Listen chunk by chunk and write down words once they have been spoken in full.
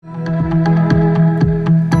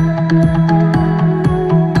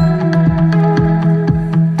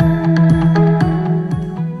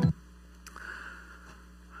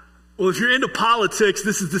politics,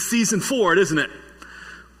 this is the season for it, isn't it?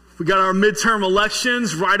 We got our midterm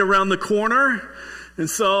elections right around the corner. And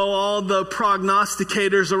so all the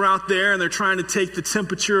prognosticators are out there and they're trying to take the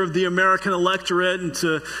temperature of the American electorate and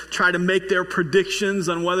to try to make their predictions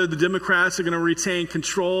on whether the Democrats are going to retain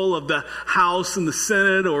control of the House and the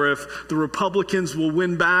Senate, or if the Republicans will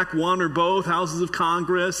win back one or both houses of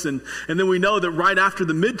Congress. And then we know that right after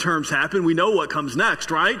the midterms happen, we know what comes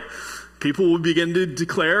next, right? People will begin to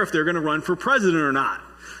declare if they're going to run for president or not.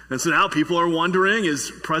 And so now people are wondering,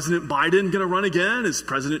 is President Biden going to run again? Is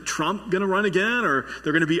President Trump going to run again? Or are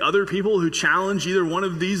there going to be other people who challenge either one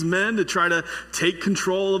of these men to try to take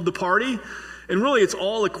control of the party? And really, it's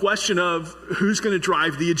all a question of who's going to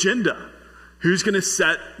drive the agenda, who's going to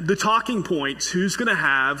set the talking points, who's going to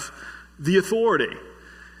have the authority.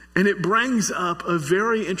 And it brings up a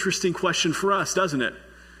very interesting question for us, doesn't it?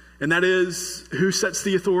 And that is, who sets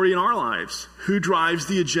the authority in our lives? Who drives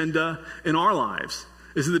the agenda in our lives?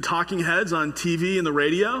 Is it the talking heads on TV and the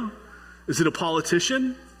radio? Is it a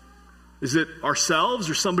politician? Is it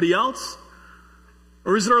ourselves or somebody else?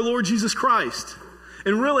 Or is it our Lord Jesus Christ?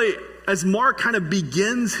 And really, as Mark kind of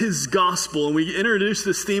begins his gospel and we introduce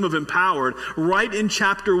this theme of empowered, right in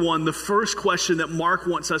chapter 1, the first question that Mark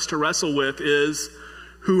wants us to wrestle with is,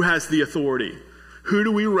 who has the authority? Who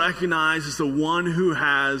do we recognize as the one who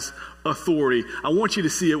has authority? I want you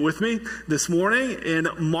to see it with me this morning in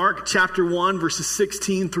Mark chapter 1, verses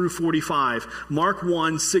 16 through 45. Mark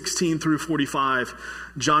 1, 16 through 45.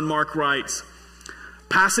 John Mark writes,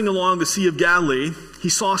 "Passing along the Sea of Galilee, he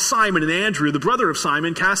saw Simon and Andrew, the brother of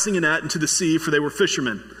Simon, casting a net into the sea, for they were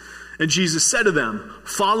fishermen. And Jesus said to them,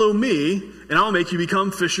 'Follow me, and I'll make you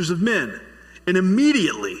become fishers of men.' And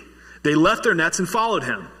immediately they left their nets and followed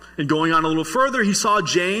him. And going on a little further, he saw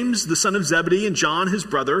James, the son of Zebedee, and John, his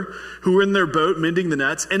brother, who were in their boat mending the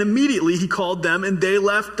nets. And immediately he called them, and they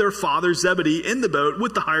left their father Zebedee in the boat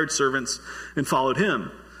with the hired servants and followed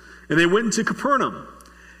him. And they went into Capernaum.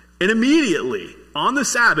 And immediately, on the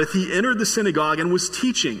Sabbath, he entered the synagogue and was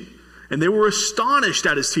teaching. And they were astonished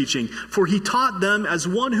at his teaching, for he taught them as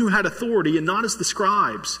one who had authority and not as the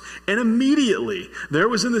scribes. And immediately there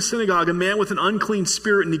was in the synagogue a man with an unclean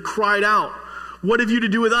spirit, and he cried out, 'What have you to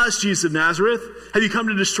do with us, Jesus of Nazareth? Have you come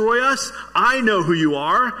to destroy us? I know who you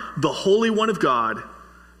are, the Holy One of God.'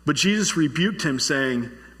 But Jesus rebuked him, saying,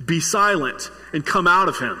 'Be silent and come out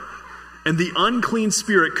of him.' And the unclean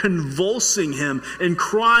spirit, convulsing him and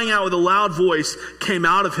crying out with a loud voice, came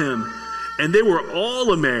out of him. And they were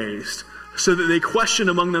all amazed, so that they questioned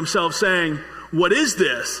among themselves, saying, 'What is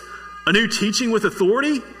this? A new teaching with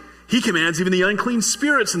authority? He commands even the unclean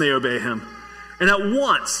spirits, and they obey him.' And at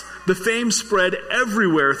once the fame spread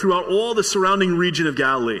everywhere throughout all the surrounding region of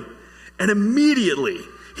Galilee. And immediately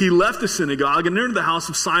he left the synagogue and entered the house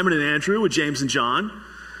of Simon and Andrew with James and John.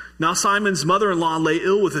 Now Simon's mother-in-law lay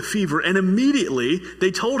ill with a fever, and immediately they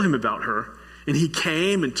told him about her. And he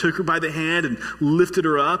came and took her by the hand and lifted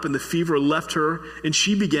her up, and the fever left her, and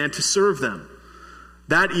she began to serve them.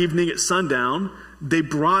 That evening at sundown, they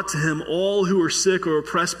brought to him all who were sick or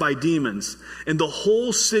oppressed by demons. And the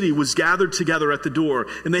whole city was gathered together at the door.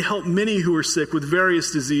 And they helped many who were sick with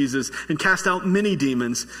various diseases and cast out many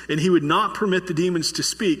demons. And he would not permit the demons to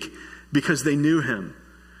speak, because they knew him.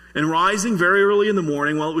 And rising very early in the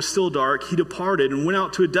morning, while it was still dark, he departed and went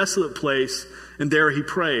out to a desolate place. And there he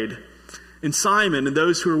prayed. And Simon and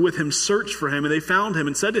those who were with him searched for him. And they found him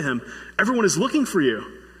and said to him, 'Everyone is looking for you.'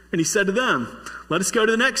 And he said to them, 'Let us go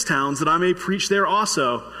to the next towns, that I may preach there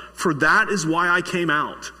also, for that is why I came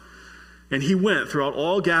out.' And he went throughout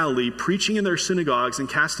all Galilee, preaching in their synagogues and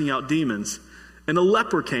casting out demons. And a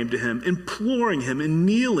leper came to him, imploring him and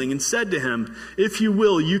kneeling, and said to him, 'If you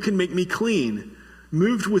will, you can make me clean.'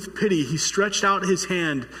 Moved with pity, he stretched out his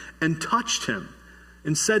hand and touched him,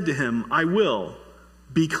 and said to him, 'I will,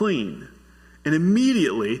 be clean.' And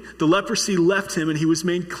immediately the leprosy left him, and he was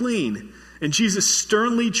made clean. And Jesus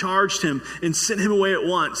sternly charged him and sent him away at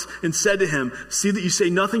once, and said to him, 'See that you say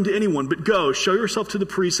nothing to anyone, but go, show yourself to the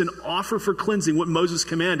priests, and offer for cleansing what Moses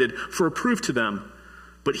commanded, for a proof to them.'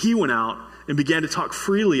 But he went out and began to talk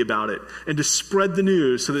freely about it, and to spread the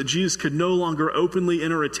news, so that Jesus could no longer openly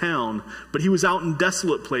enter a town, but he was out in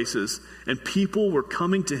desolate places, and people were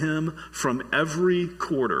coming to him from every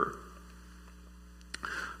quarter."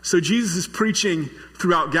 So Jesus is preaching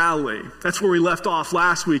throughout Galilee. That's where we left off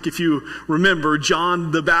last week. If you remember,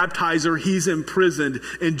 John the Baptizer, he's imprisoned,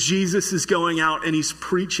 and Jesus is going out and he's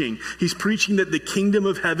preaching. He's preaching that the kingdom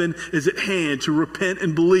of heaven is at hand, to repent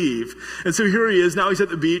and believe. And so here he is. Now he's at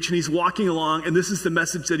the beach and he's walking along, and this is the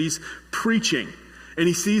message that he's preaching. And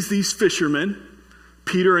he sees these fishermen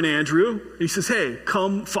Peter and Andrew. And he says, hey,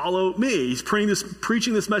 come follow me. He's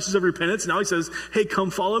preaching this message of repentance. Now he says, hey,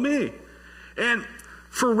 come follow me. And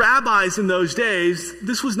for rabbis in those days,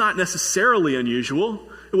 this was not necessarily unusual.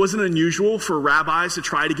 It wasn't unusual for rabbis to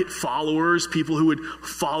try to get followers, people who would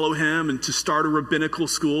follow him, and to start a rabbinical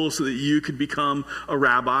school so that you could become a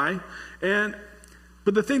rabbi.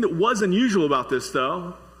 But the thing that was unusual about this,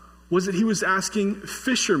 though, was that he was asking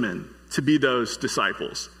fishermen to be those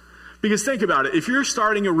disciples. Because think about it, if you're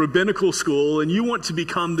starting a rabbinical school and you want to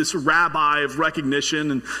become this rabbi of recognition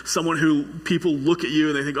and someone who people look at you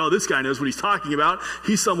and they think, oh, this guy knows what he's talking about.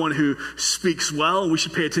 He's someone who speaks well and we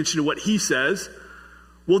should pay attention to what he says.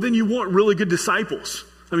 Well, then you want really good disciples.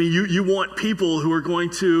 I mean, you want people who are going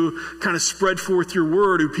to kind of spread forth your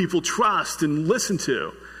word, who people trust and listen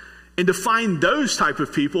to. And to find those type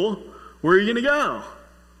of people, where are you going to go?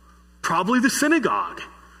 Probably the synagogue.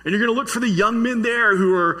 And you're going to look for the young men there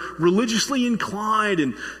who are religiously inclined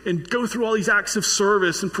and go through all these acts of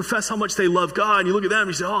service and profess how much they love God. And you look at them and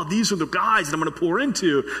you say, oh, these are the guys that I'm going to pour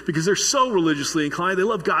into because they're so religiously inclined. They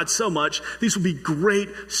love God so much. These will be great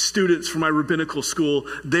students for my rabbinical school.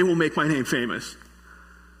 They will make my name famous.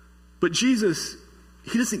 But Jesus,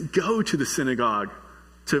 he doesn't go to the synagogue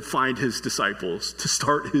to find his disciples, to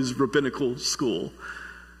start his rabbinical school.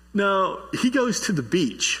 No, he goes to the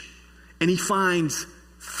beach and he finds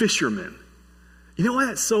fishermen. You know why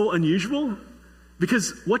that's so unusual?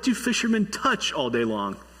 Because what do fishermen touch all day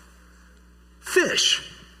long? Fish.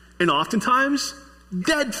 And oftentimes,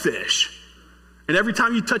 dead fish. And every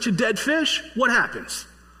time you touch a dead fish, what happens?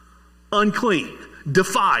 Unclean,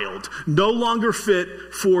 defiled, no longer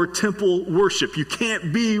fit for temple worship. You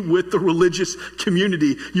can't be with the religious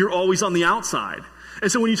community. You're always on the outside.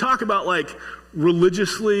 And so when you talk about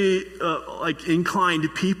religiously inclined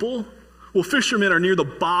people, well, fishermen are near the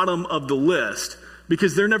bottom of the list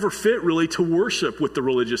because they're never fit really to worship with the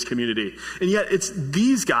religious community. And yet it's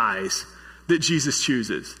these guys that Jesus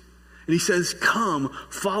chooses. And he says, come,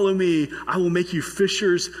 follow me. I will make you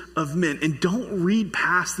fishers of men. And don't read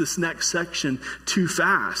past this next section too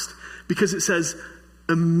fast because it says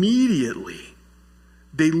immediately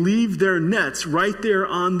they leave their nets right there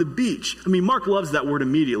on the beach. I mean, Mark loves that word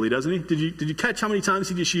immediately, doesn't he? Did you catch how many times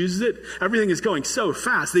he just uses it? Everything is going so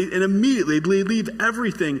fast. And immediately they leave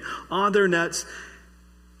everything on their nets.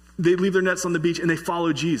 They leave their nets on the beach and they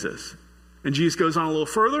follow Jesus. And Jesus goes on a little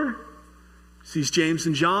further, sees James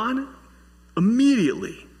and John.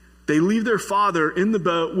 Immediately, they leave their father in the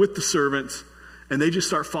boat with the servants and they just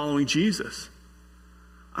start following Jesus.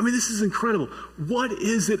 I mean, this is incredible. What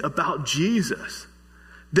is it about Jesus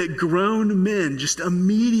that grown men just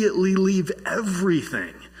immediately leave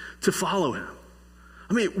everything to follow him?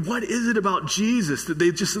 I mean, what is it about Jesus that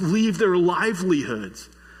they just leave their livelihoods,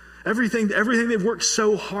 everything they've worked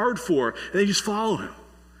so hard for, and they just follow him?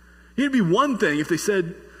 It'd be one thing if they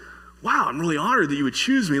said, wow, I'm really honored that you would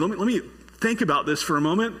choose me. Let me think about this for a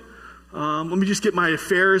moment. Let me just get my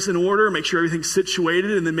affairs in order, make sure everything's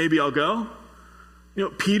situated, and then maybe I'll go. You know,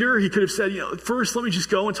 Peter, he could have said, first let me just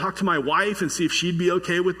go and talk to my wife and see if she'd be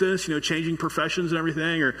okay with this, changing professions and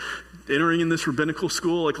everything, or entering in this rabbinical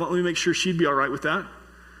school. Let me make sure she'd be all right with that.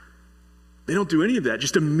 They don't do any of that.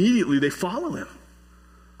 Just immediately they follow him.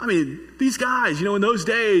 I mean, these guys, in those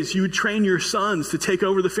days, you would train your sons to take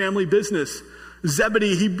over the family business.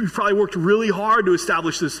 Zebedee, he probably worked really hard to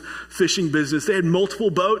establish this fishing business. They had multiple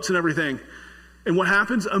boats and everything. And what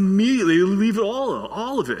happens? Immediately, they leave it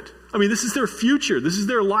all of it. I mean, this is their future. This is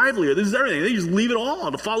their livelihood. This is everything. They just leave it all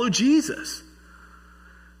to follow Jesus.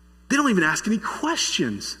 They don't even ask any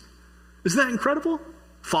questions. Isn't that incredible?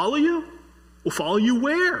 Follow you? Well, follow you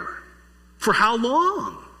where? For how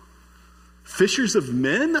long? Fishers of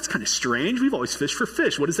men? That's kind of strange. We've always fished for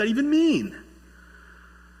fish. What does that even mean?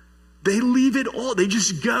 They leave it all. They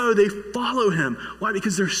just go. They follow him. Why?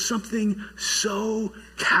 Because there's something so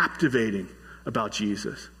captivating about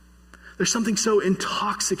Jesus. There's something so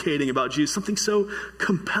intoxicating about Jesus, something so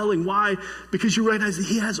compelling. Why? Because you recognize that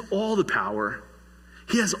he has all the power.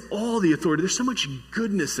 He has all the authority. There's so much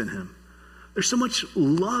goodness in him. There's so much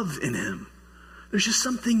love in him. There's just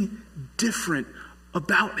something different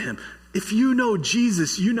about him. If you know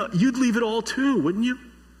Jesus, you'd leave it all too, wouldn't you?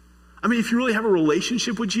 I mean, if you really have a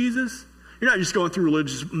relationship with Jesus, you're not just going through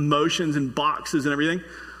religious motions and boxes and everything.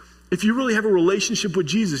 If you really have a relationship with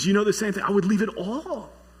Jesus, you know the same thing. I would leave it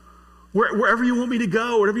all. Wherever you want me to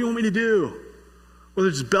go, whatever you want me to do. Whether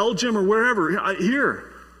it's Belgium or wherever.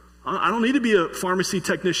 Here. I don't need to be a pharmacy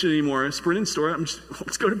technician anymore, a Sprint store.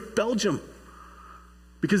 Let's go to Belgium.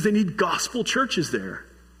 Because they need gospel churches there.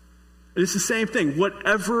 And it's the same thing.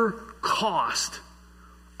 Whatever cost,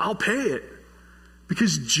 I'll pay it.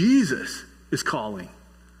 Because Jesus is calling.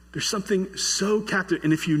 There's something so captive.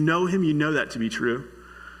 And if you know him, you know that to be true.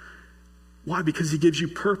 Why? Because he gives you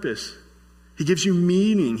purpose. He gives you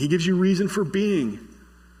meaning. He gives you reason for being.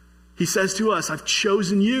 He says to us, I've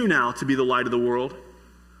chosen you now to be the light of the world.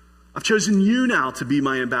 I've chosen you now to be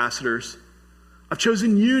my ambassadors. I've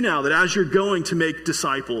chosen you now that as you're going to make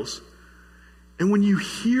disciples. And when you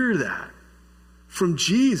hear that from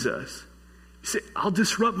Jesus, you say, I'll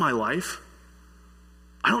disrupt my life.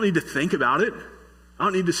 I don't need to think about it. I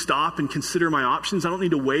don't need to stop and consider my options. I don't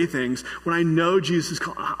need to weigh things. When I know Jesus is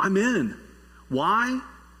calling, I'm in. Why?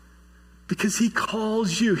 Because he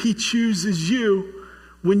calls you. He chooses you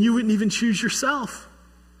when you wouldn't even choose yourself.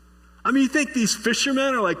 I mean, you think these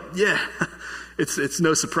fishermen are like, yeah, it's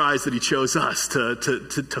no surprise that he chose us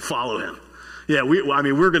to follow him. Yeah,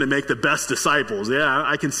 we're going to make the best disciples. Yeah,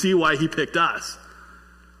 I can see why he picked us.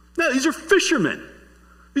 No, these are fishermen.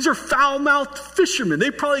 These are foul-mouthed fishermen. They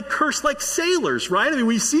probably curse like sailors, right? I mean,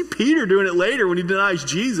 we see Peter doing it later when he denies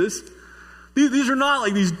Jesus. These are not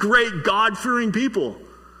like these great God-fearing people.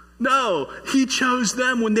 No, he chose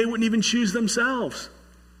them when they wouldn't even choose themselves.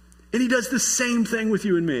 And he does the same thing with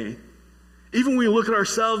you and me. Even when we look at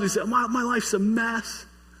ourselves, we say, my life's a mess.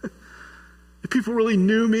 If people really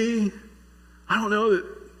knew me, I don't know that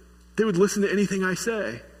they would listen to anything I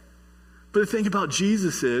say. But the thing about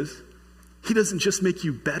Jesus is, he doesn't just make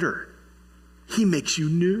you better. He makes you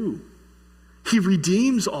new. He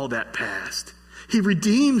redeems all that past. He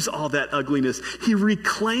redeems all that ugliness. He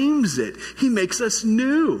reclaims it. He makes us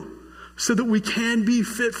new so that we can be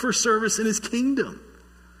fit for service in his kingdom.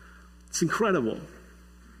 It's incredible.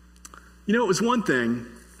 You know, it was one thing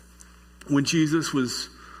when Jesus was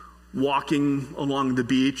walking along the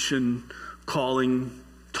beach and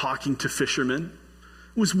talking to fishermen.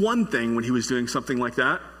 It was one thing when he was doing something like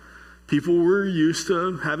that. People were used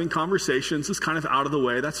to having conversations. It's kind of out of the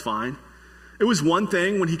way. That's fine. It was one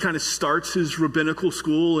thing when he kind of starts his rabbinical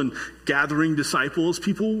school and gathering disciples.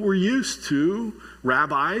 People were used to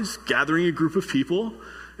rabbis gathering a group of people.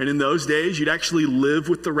 And in those days, you'd actually live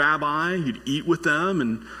with the rabbi. You'd eat with them.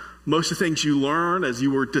 And most of the things you learned as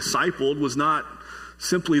you were discipled was not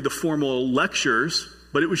simply the formal lectures,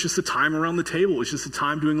 but it was just a time around the table. It was just a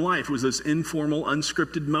time doing life. It was those informal,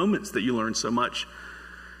 unscripted moments that you learned so much.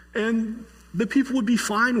 And the people would be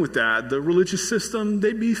fine with that. The religious system,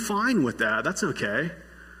 they'd be fine with that. That's okay.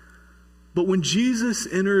 But when Jesus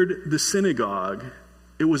entered the synagogue,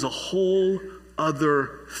 it was a whole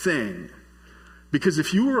other thing. Because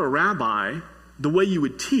if you were a rabbi, the way you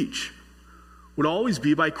would teach would always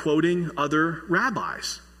be by quoting other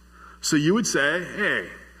rabbis. So you would say, hey,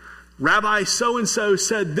 Rabbi so-and-so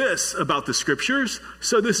said this about the scriptures,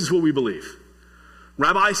 so this is what we believe.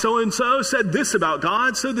 Rabbi so-and-so said this about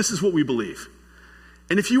God, so this is what we believe.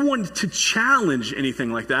 And if you wanted to challenge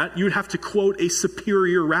anything like that, you would have to quote a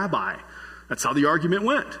superior rabbi. That's how the argument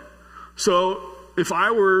went. So if I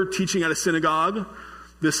were teaching at a synagogue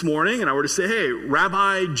this morning and I were to say, hey,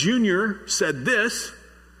 Rabbi Junior said this,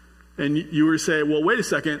 and you were to say, well, wait a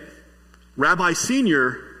second, Rabbi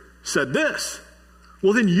Senior said this.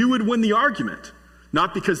 Well, then you would win the argument.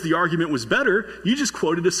 Not because the argument was better, you just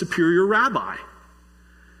quoted a superior rabbi.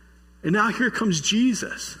 And now here comes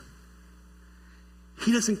Jesus.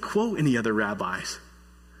 He doesn't quote any other rabbis.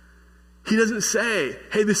 He doesn't say,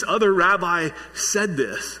 hey, this other rabbi said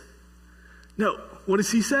this. No, what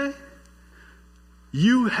does he say?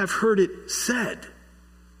 You have heard it said,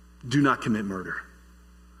 do not commit murder.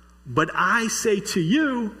 But I say to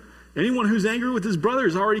you, anyone who's angry with his brother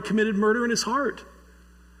has already committed murder in his heart.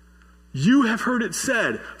 You have heard it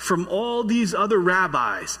said from all these other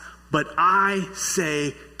rabbis, but I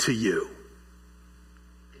say to you.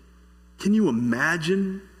 Can you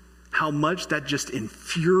imagine how much that just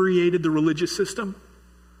infuriated the religious system?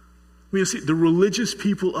 I mean, you see, the religious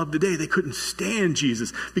people of the day, they couldn't stand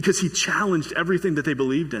Jesus because he challenged everything that they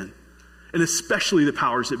believed in, and especially the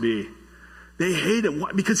powers that be. They hated him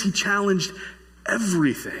because he challenged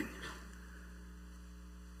everything.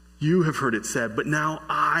 You have heard it said, but now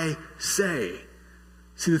I say.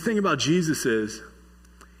 See, the thing about Jesus is,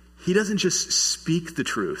 he doesn't just speak the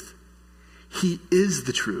truth. He is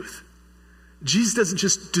the truth. Jesus doesn't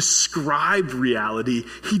just describe reality.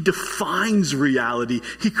 He defines reality.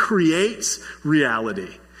 He creates reality.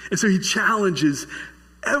 And so he challenges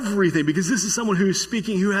everything because this is someone who is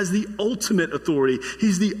speaking, who has the ultimate authority.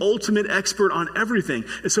 He's the ultimate expert on everything.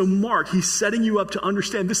 And so Mark, he's setting you up to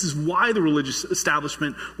understand this is why the religious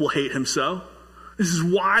establishment will hate him so. This is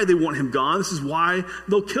why they want him gone. This is why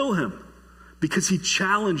they'll kill him. Because he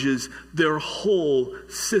challenges their whole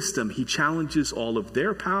system. He challenges all of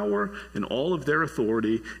their power and all of their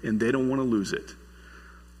authority, and they don't want to lose it.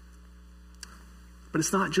 But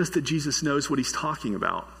it's not just that Jesus knows what he's talking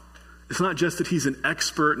about. It's not just that he's an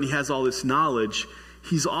expert and he has all this knowledge.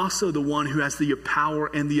 He's also the one who has the power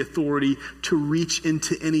and the authority to reach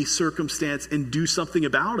into any circumstance and do something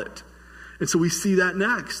about it. And so we see that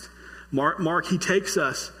next. Mark, he takes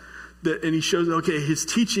us and he shows, okay, his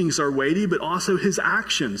teachings are weighty, but also his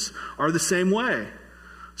actions are the same way.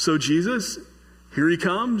 So Jesus, here he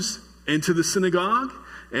comes into the synagogue,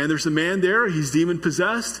 and there's a man there. He's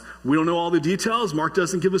demon-possessed. We don't know all the details. Mark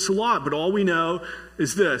doesn't give us a lot, but all we know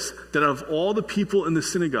is this, that of all the people in the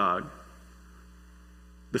synagogue,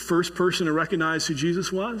 the first person to recognize who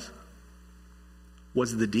Jesus was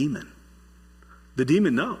the demon. The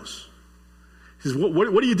demon knows. He says, what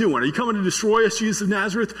are you doing? Are you coming to destroy us, Jesus of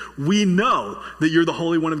Nazareth? We know that you're the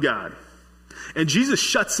Holy One of God. And Jesus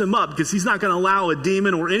shuts him up because he's not going to allow a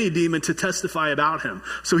demon or any demon to testify about him.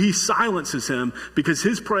 So he silences him because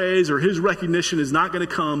his praise or his recognition is not going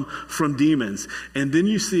to come from demons. And then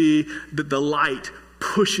you see that the light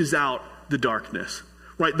pushes out the darkness.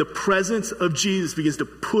 Right? The presence of Jesus begins to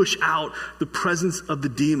push out the presence of the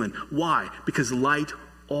demon. Why? Because light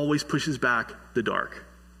always pushes back the dark.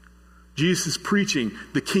 Jesus is preaching,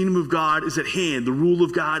 the kingdom of God is at hand, the rule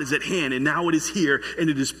of God is at hand, and now it is here, and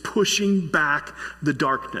it is pushing back the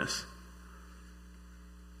darkness.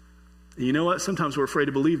 And you know what? Sometimes we're afraid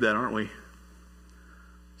to believe that, aren't we?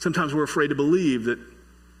 Sometimes we're afraid to believe that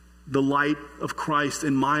the light of Christ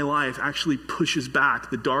in my life actually pushes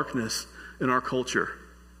back the darkness in our culture.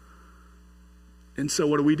 And so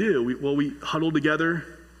what do? We huddle together,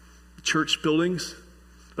 church buildings,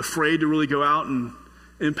 afraid to really go out and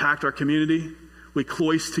impact our community. We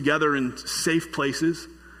cloister together in safe places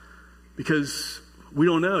because we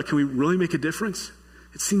don't know. Can we really make a difference?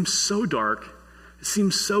 It seems so dark. It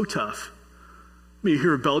seems so tough. I mean, you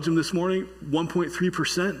hear of Belgium this morning,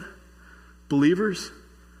 1.3% believers.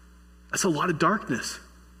 That's a lot of darkness.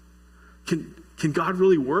 Can God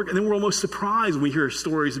really work? And then we're almost surprised when we hear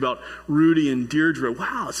stories about Rudy and Deirdre.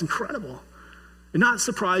 Wow, it's incredible. And not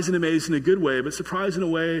surprised and amazed in a good way, but surprised in a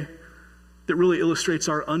way that really illustrates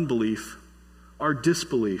our unbelief, our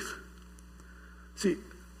disbelief. See,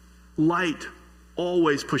 light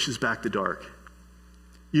always pushes back the dark.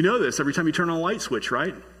 You know this every time you turn on a light switch,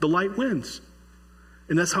 right? The light wins.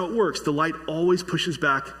 And that's how it works. The light always pushes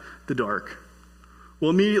back the dark. Well,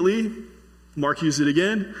 immediately, Mark used it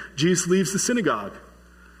again, Jesus leaves the synagogue.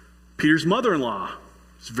 Peter's mother-in-law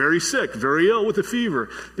is very sick, very ill with a fever.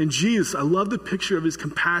 And Jesus, I love the picture of his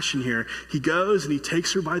compassion here. He goes and he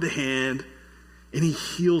takes her by the hand and he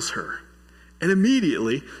heals her. And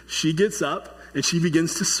immediately she gets up and she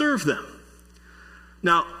begins to serve them.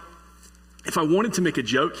 Now, if I wanted to make a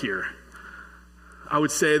joke here, I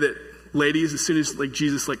would say that ladies, as soon as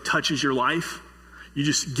Jesus touches your life, you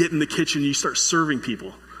just get in the kitchen and you start serving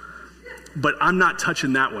people. But I'm not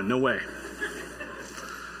touching that one, no way.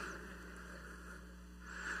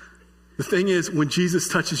 The thing is, when Jesus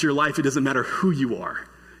touches your life, it doesn't matter who you are,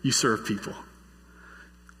 you serve people.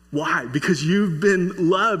 Why? Because you've been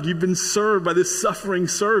loved, you've been served by this suffering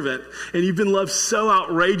servant, and you've been loved so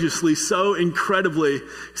outrageously, so incredibly.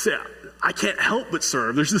 You say, I can't help but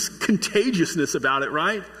serve. There's this contagiousness about it,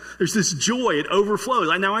 right? There's this joy, it overflows.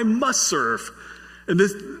 Now I must serve. And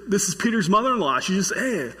this is Peter's mother-in-law. She just,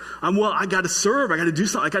 I got to serve. I got to do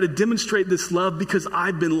something. I got to demonstrate this love because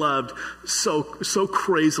I've been loved so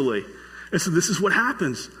crazily. And so this is what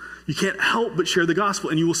happens. You can't help but share the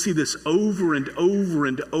gospel. And you will see this over and over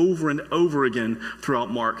and over and over again throughout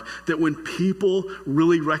Mark. That when people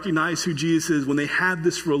really recognize who Jesus is, when they have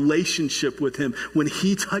this relationship with him, when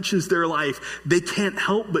he touches their life, they can't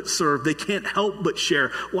help but serve. They can't help but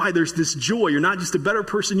share. Why? There's this joy. You're not just a better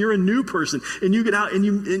person, you're a new person. And you get out and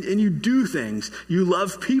you do things. You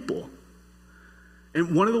love people.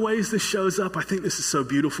 And one of the ways this shows up, I think this is so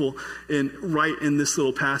beautiful, right in this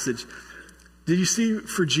little passage. Did you see,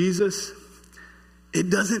 for Jesus,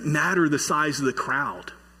 it doesn't matter the size of the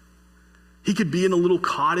crowd. He could be in a little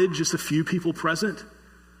cottage, just a few people present,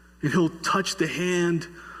 and he'll touch the hand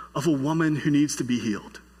of a woman who needs to be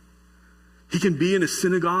healed. He can be in a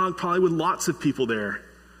synagogue, probably with lots of people there,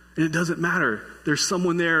 and it doesn't matter. There's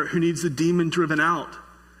someone there who needs the demon driven out,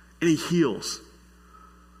 and he heals.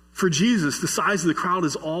 For Jesus, the size of the crowd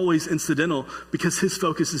is always incidental because his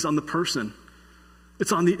focus is on the person.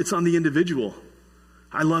 It's on the individual.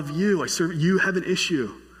 I love you. I serve. You have an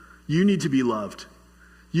issue. You need to be loved.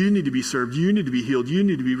 You need to be served. You need to be healed. You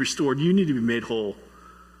need to be restored. You need to be made whole.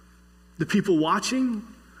 The people watching,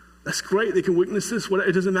 that's great. They can witness this.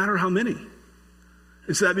 It doesn't matter how many.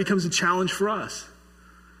 And so that becomes a challenge for us.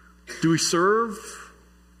 Do we serve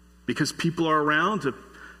because people are around to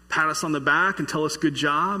pat us on the back and tell us good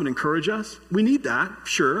job and encourage us. We need that,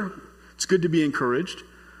 sure. It's good to be encouraged,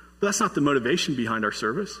 but that's not the motivation behind our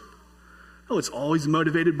service. No, it's always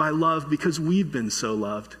motivated by love because we've been so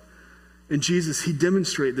loved. And Jesus, he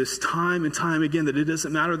demonstrated this time and time again that it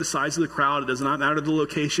doesn't matter the size of the crowd. It does not matter the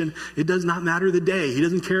location. It does not matter the day. He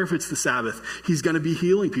doesn't care if it's the Sabbath. He's going to be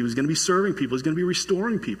healing people. He's going to be serving people. He's going to be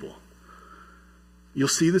restoring people. You'll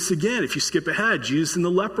see this again if you skip ahead. Jesus and the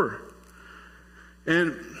leper.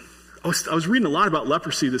 And I was reading a lot about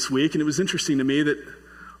leprosy this week, and it was interesting to me that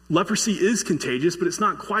leprosy is contagious, but it's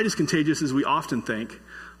not quite as contagious as we often think.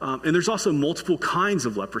 And there's also multiple kinds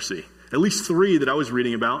of leprosy, at least 3 that I was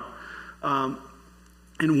reading about.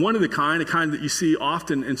 And one of the kind that you see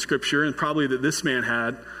often in Scripture, and probably that this man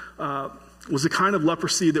had, was a kind of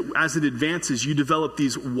leprosy that as it advances, you develop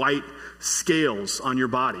these white scales on your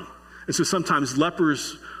body. And so sometimes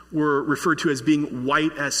lepers were referred to as being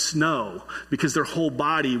white as snow because their whole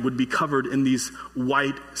body would be covered in these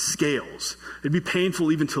white scales. It'd be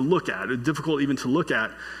painful even to look at, difficult even to look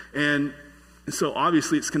at. And so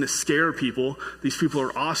obviously it's going to scare people. These people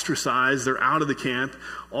are ostracized. They're out of the camp,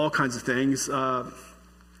 all kinds of things.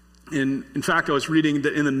 In fact, I was reading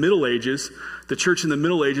that in the Middle Ages, the church in the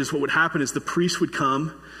Middle Ages, what would happen is the priest would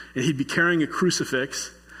come and he'd be carrying a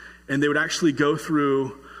crucifix, and they would actually go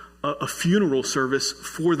through a funeral service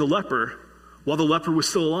for the leper while the leper was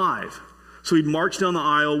still alive. So he'd march down the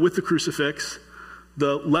aisle with the crucifix,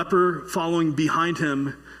 the leper following behind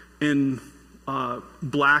him in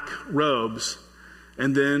black robes,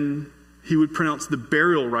 and then he would pronounce the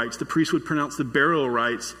burial rites. The priest would pronounce the burial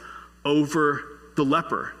rites over the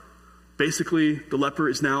leper. Basically, the leper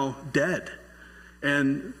is now dead.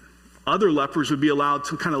 And other lepers would be allowed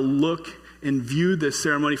to kind of look and view this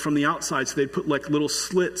ceremony from the outside. So they'd put like little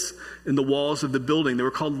slits in the walls of the building. They were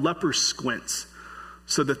called leper squints,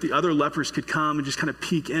 so that the other lepers could come and just kind of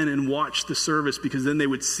peek in and watch the service, because then they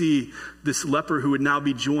would see this leper who would now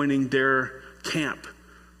be joining their camp,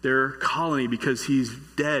 their colony, because he's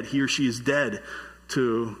dead. He or she is dead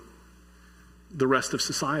to the rest of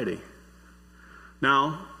society.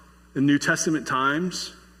 Now, in New Testament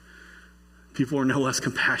times, people are no less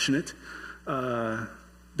compassionate.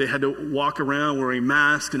 They had to walk around wearing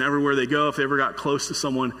masks, and everywhere they go, if they ever got close to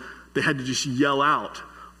someone, they had to just yell out,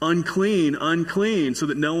 "Unclean, unclean," so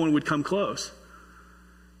that no one would come close.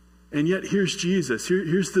 And yet here's Jesus.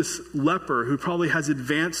 Here's this leper who probably has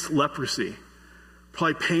advanced leprosy,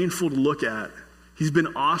 probably painful to look at. He's been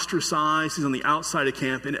ostracized. He's on the outside of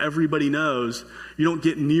camp, and everybody knows you don't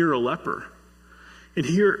get near a leper. And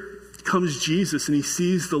here comes Jesus, and he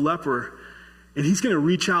sees the leper, and he's going to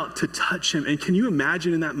reach out to touch him. And can you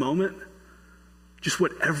imagine in that moment just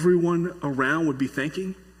what everyone around would be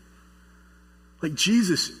thinking? Like,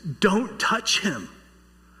 Jesus, don't touch him.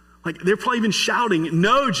 Like, they're probably even shouting,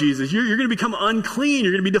 "No, Jesus, you're going to become unclean.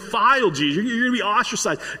 You're going to be defiled, Jesus. You're going to be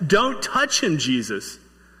ostracized. Don't touch him, Jesus."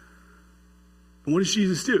 And what does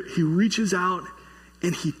Jesus do? He reaches out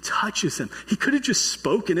and he touches him. He could have just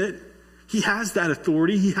spoken it. He has that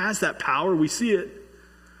authority. He has that power. We see it.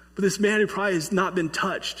 But this man who probably has not been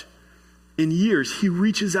touched in years, he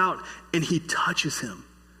reaches out and he touches him.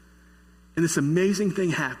 And this amazing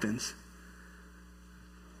thing happens.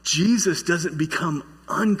 Jesus doesn't become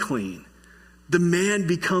unclean. The man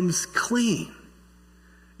becomes clean.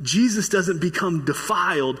 Jesus doesn't become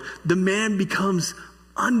defiled. The man becomes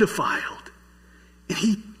undefiled. And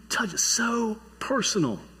he touches, so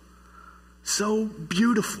personal, so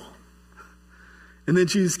beautiful. And then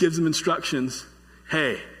Jesus gives him instructions.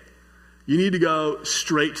 Hey, you need to go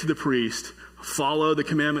straight to the priest, follow the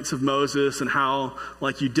commandments of Moses and how,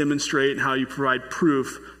 like, you demonstrate and how you provide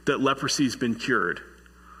proof that leprosy has been cured.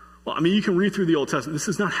 Well, I mean, you can read through the Old Testament. This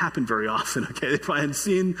does not happen very often, okay? They probably hadn't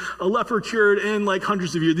seen a leper cured in like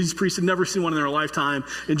hundreds of years. These priests had never seen one in their lifetime.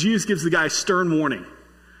 And Jesus gives the guy stern warning.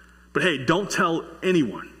 But hey, don't tell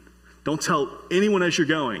anyone. Don't tell anyone as you're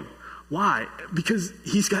going. Why? Because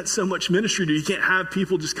he's got so much ministry to do. He can't have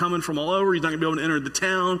people just coming from all over. He's not going to be able to enter the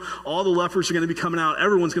town. All the lepers are going to be coming out.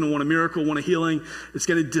 Everyone's going to want a miracle, want a healing. It's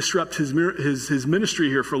going to disrupt his ministry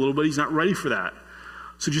here for a little bit.'s not ready for that.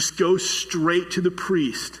 So just go straight to the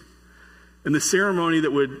priest. And the ceremony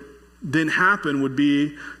that would then happen would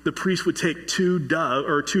be the priest would take two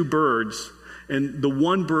birds, and the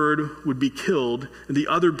one bird would be killed, and the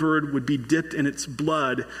other bird would be dipped in its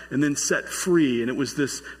blood and then set free. And it was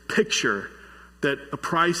this picture that a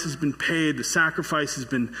price has been paid, the sacrifice has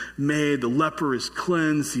been made, the leper is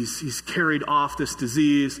cleansed, he's carried off this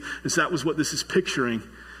disease. And so that was what this is picturing.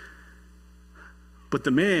 But the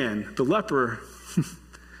man, the leper,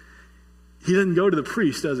 he doesn't go to the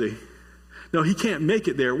priest, does he? No, he can't make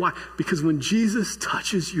it there. Why? Because when Jesus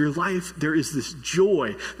touches your life, there is this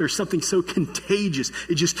joy. There's something so contagious.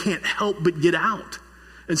 It just can't help but get out.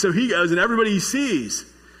 And so he goes, and everybody he sees,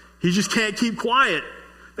 he just can't keep quiet.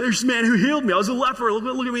 There's this man who healed me. I was a leper.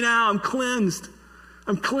 Look at me now. I'm cleansed.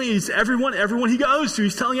 I'm clean. He's everyone he goes to,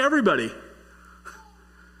 he's telling everybody.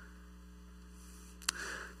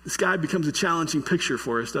 This guy becomes a challenging picture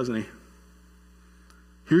for us, doesn't he?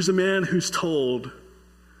 Here's a man who's told,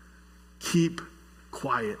 keep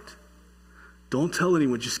quiet. Don't tell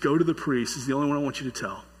anyone. Just go to the priest. He's the only one I want you to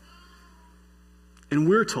tell. And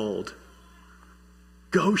we're told,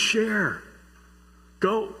 go share.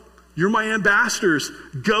 Go. You're my ambassadors.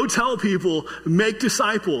 Go tell people. Make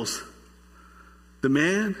disciples. The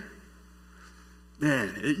man,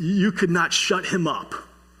 you could not shut him up.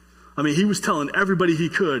 I mean, he was telling everybody he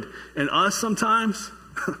could. And us sometimes,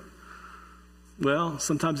 well,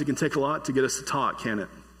 sometimes it can take a lot to get us to talk, can't it?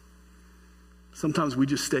 Sometimes we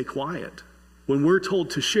just stay quiet. When we're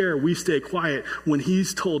told to share, we stay quiet. When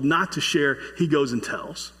he's told not to share, he goes and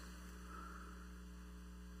tells.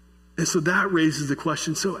 And so that raises the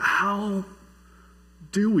question, so how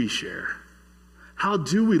do we share? How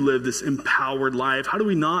do we live this empowered life? How do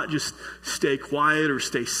we not just stay quiet or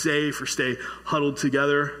stay safe or stay huddled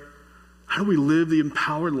together? How do we live the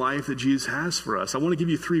empowered life that Jesus has for us? I want to give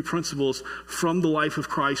you 3 principles from the life of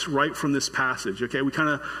Christ right from this passage, okay? We kind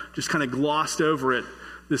of glossed over it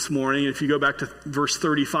this morning. If you go back to verse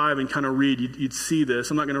 35 and kind of read, you'd see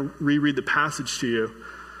this. I'm not going to reread the passage to you,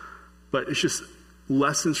 but it's just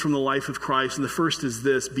lessons from the life of Christ. And the first is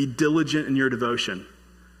this: be diligent in your devotion.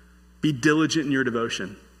 Be diligent in your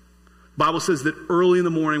devotion. The Bible says that early in the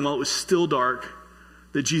morning, while it was still dark,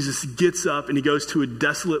 that Jesus gets up and he goes to a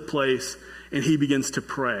desolate place and he begins to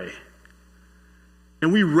pray.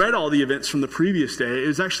 And we read all the events from the previous day. It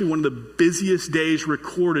was actually one of the busiest days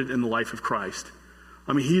recorded in the life of Christ.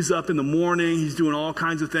 I mean, he's up in the morning. He's doing all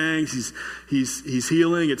kinds of things. He's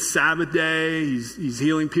healing. It's Sabbath day. He's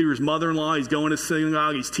healing Peter's mother-in-law. He's going to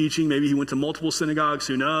synagogue. He's teaching. Maybe he went to multiple synagogues.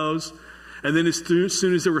 Who knows? And then as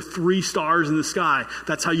soon as there were 3 stars in the sky,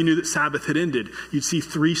 that's how you knew that Sabbath had ended. You'd see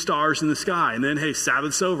 3 stars in the sky. And then, hey,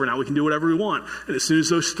 Sabbath's over. Now we can do whatever we want. And as soon as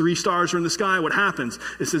those 3 stars are in the sky, what happens?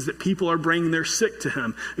 It says that people are bringing their sick to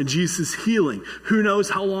him. And Jesus is healing. Who knows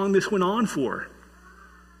how long this went on for?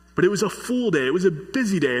 But it was a full day. It was a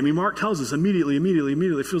busy day. I mean, Mark tells us immediately.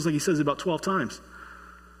 It feels like he says it about 12 times.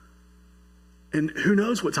 And who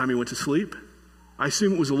knows what time he went to sleep? I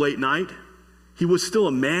assume it was a late night. He was still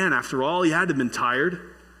a man after all. He had to have been tired.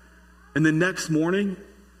 And the next morning,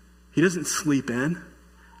 he doesn't sleep in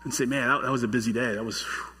and say, man, that was a busy day. That was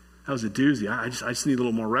a doozy. I just need a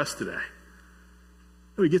little more rest today.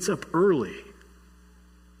 No, he gets up early.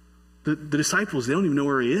 The disciples, they don't even know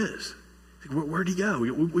where he is. Like, where'd he go?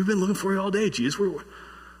 We've been looking for you all day, Jesus.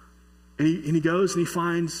 And he goes and he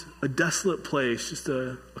finds a desolate place, just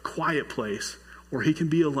a quiet place where he can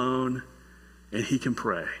be alone and he can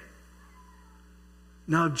pray.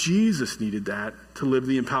 Now, if Jesus needed that to live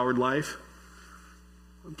the empowered life,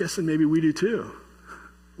 I'm guessing maybe we do too,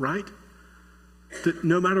 right? That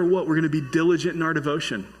no matter what, we're going to be diligent in our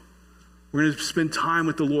devotion. We're going to spend time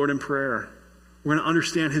with the Lord in prayer. We're going to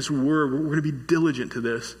understand his word. We're going to be diligent to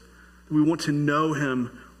this. We want to know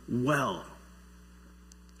him well.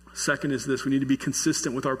 Second is this: we need to be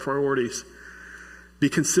consistent with our priorities. Be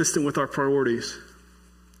consistent with our priorities.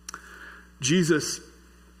 Jesus,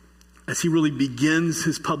 as he really begins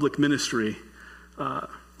his public ministry,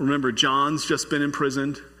 remember, John's just been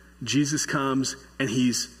imprisoned. Jesus comes and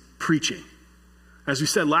he's preaching. As we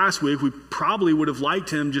said last week, we probably would have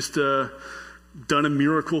liked him just to done a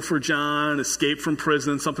miracle for John, escaped from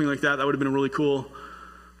prison, something like that. That would have been really cool.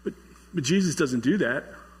 But Jesus doesn't do that.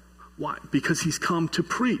 Why? Because he's come to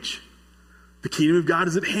preach. The kingdom of God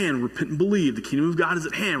is at hand. Repent and believe. The kingdom of God is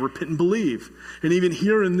at hand. Repent and believe. And even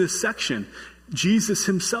here in this section, Jesus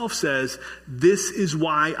himself says, this is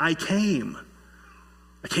why I came.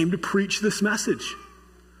 I came to preach this message.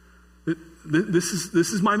 This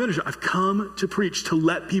is my ministry. I've come to preach, to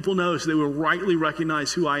let people know so they will rightly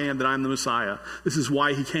recognize who I am, that I'm the Messiah. This is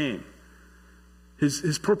why he came.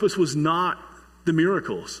 His purpose was not the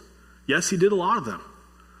miracles. Yes, he did a lot of them.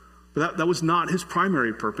 But that was not his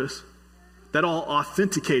primary purpose. That all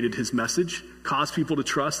authenticated his message, caused people to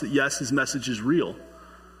trust that, yes, his message is real.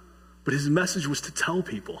 But his message was to tell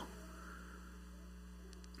people.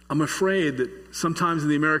 I'm afraid that sometimes in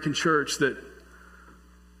the American church that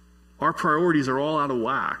our priorities are all out of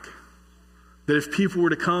whack. That if people were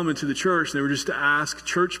to come into the church and they were just to ask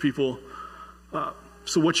church people,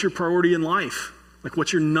 so what's your priority in life? Like,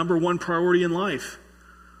 what's your number one priority in life?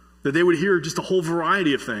 That they would hear just a whole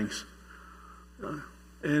variety of things.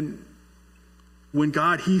 And when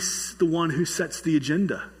God, he's the one who sets the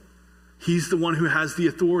agenda. He's the one who has the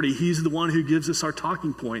authority. He's the one who gives us our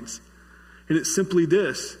talking points. And it's simply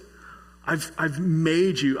this: I've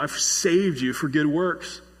made you, I've saved you for good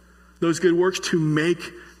works. Those good works to make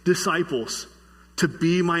disciples, to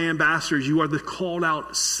be my ambassadors. You are the called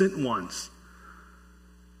out, sent ones.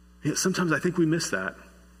 Yet sometimes I think we miss that.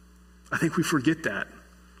 I think we forget that.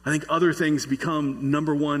 I think other things become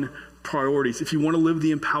number one priorities. If you want to live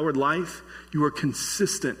the empowered life, you are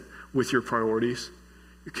consistent with your priorities.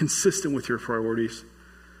 You're consistent with your priorities.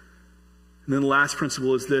 And then the last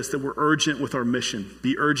principle is this, that we're urgent with our mission.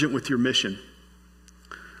 Be urgent with your mission.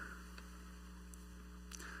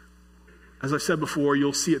 As I've said before,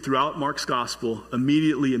 you'll see it throughout Mark's gospel.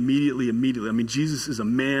 Immediately. I mean, Jesus is a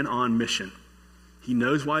man on mission. He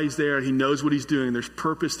knows why he's there. He knows what he's doing. There's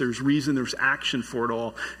purpose, there's reason, there's action for it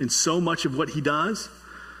all. And so much of what he does,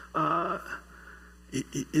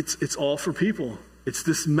 it's all for people. It's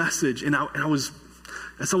this message. And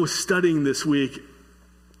as I was studying this week,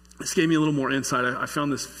 this gave me a little more insight. I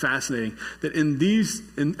found this fascinating, that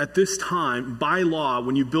at this time, by law,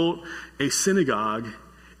 when you built a synagogue,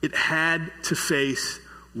 it had to face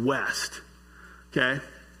west. Okay?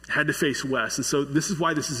 It had to face west. And so this is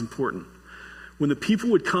why this is important. When the people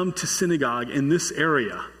would come to synagogue in this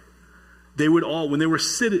area, they would all, when they were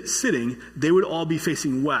sitting, they would all be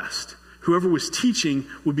facing west. Whoever was teaching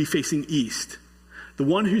would be facing east. The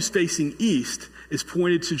one who's facing east is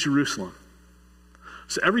pointed to Jerusalem.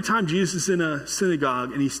 So every time Jesus is in a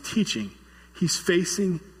synagogue and he's teaching, he's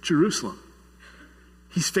facing Jerusalem.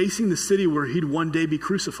 He's facing the city where he'd one day be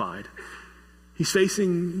crucified. He's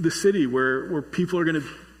facing the city where people are going to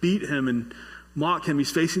beat him and mock him.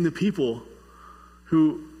 He's facing the people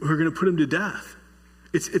who are going to put him to death.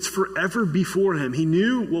 It's forever before him. He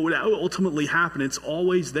knew what would ultimately happen. It's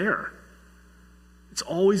always there. It's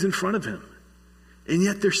always in front of him. And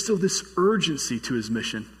yet there's still this urgency to his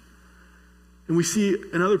mission. And we see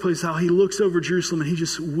in other places how he looks over Jerusalem and he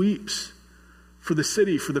just weeps for the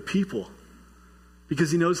city, for the people,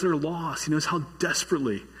 because he knows they're lost. He knows how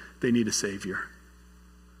desperately they need a Savior.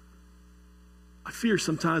 I fear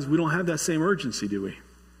sometimes we don't have that same urgency, do we?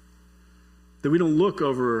 That we don't look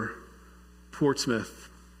over Portsmouth,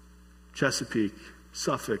 Chesapeake,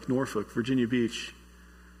 Suffolk, Norfolk, Virginia Beach,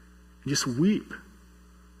 and just weep.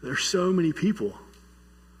 There are so many people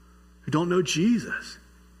who don't know Jesus.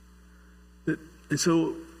 And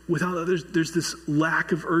so without that, there's this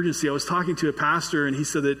lack of urgency. I was talking to a pastor, and he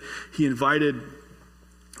said that he invited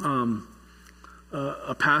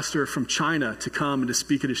a pastor from China to come and to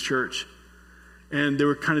speak at his church. And they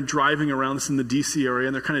were kind of driving around, this in the D.C. area,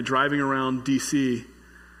 and they're kind of driving around D.C.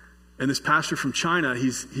 And this pastor from China,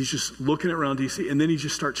 he's just looking around D.C., and then he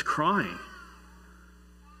just starts crying.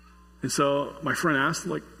 And so my friend asked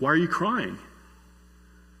him, why are you crying?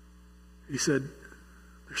 He said,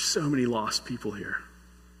 there's so many lost people here.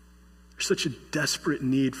 There's such a desperate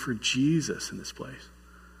need for Jesus in this place.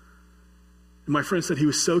 And my friend said he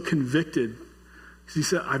was so convicted, because he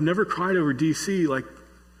said, I've never cried over D.C. like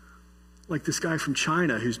this guy from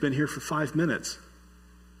China who's been here for 5 minutes.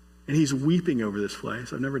 And he's weeping over this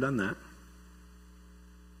place. I've never done that.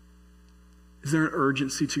 Is there an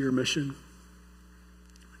urgency to your mission?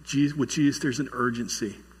 With Jesus, there's an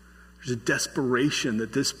urgency. There's a desperation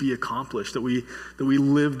that this be accomplished, that we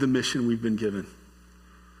live the mission we've been given.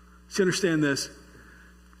 So understand this.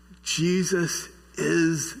 Jesus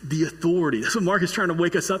is the authority. That's what Mark is trying to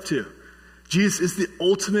wake us up to. Jesus is the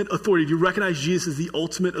ultimate authority. Do you recognize Jesus as the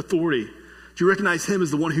ultimate authority? Do you recognize him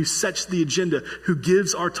as the one who sets the agenda, who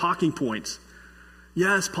gives our talking points?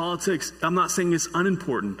 Yes, politics, I'm not saying it's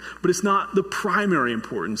unimportant, but it's not the primary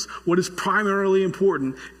importance. What is primarily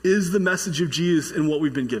important is the message of Jesus and what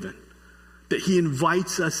we've been given. That he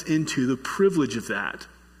invites us into the privilege of that.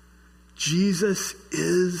 Jesus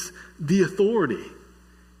is the authority.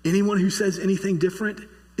 Anyone who says anything different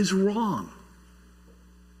is wrong.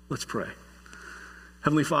 Let's pray.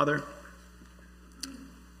 Heavenly Father,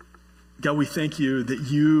 God, we thank you that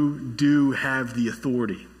you do have the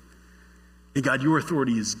authority. And God, your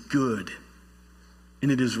authority is good,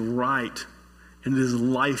 and it is right, and it is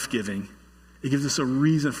life-giving. It gives us a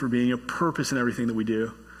reason for being, a purpose in everything that we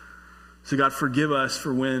do. So God, forgive us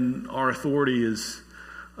for when our authority is,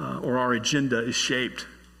 or our agenda is shaped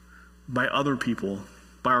by other people,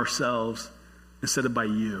 by ourselves, instead of by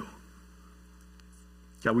you.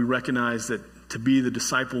 God, we recognize that to be the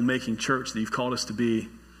disciple-making church that you've called us to be,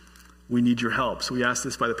 we need your help. So we ask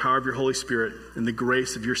this by the power of your Holy Spirit and the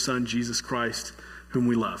grace of your Son, Jesus Christ, whom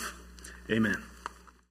we love. Amen.